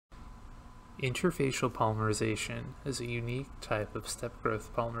Interfacial polymerization is a unique type of step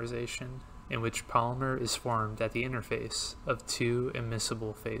growth polymerization in which polymer is formed at the interface of two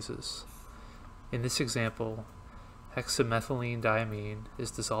immiscible phases. In this example, hexamethylene diamine is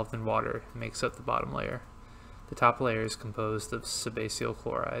dissolved in water and makes up the bottom layer. The top layer is composed of sebaceous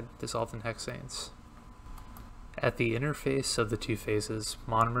chloride dissolved in hexanes. At the interface of the two phases,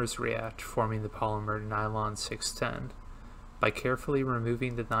 monomers react, forming the polymer Nylon 610. By carefully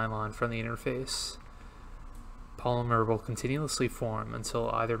removing the nylon from the interface, polymer will continuously form until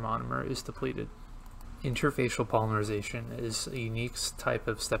either monomer is depleted. Interfacial polymerization is a unique type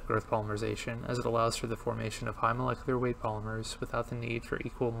of step growth polymerization as it allows for the formation of high molecular weight polymers without the need for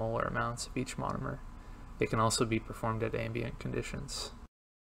equal molar amounts of each monomer. It can also be performed at ambient conditions.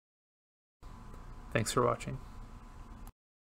 Thanks for watching.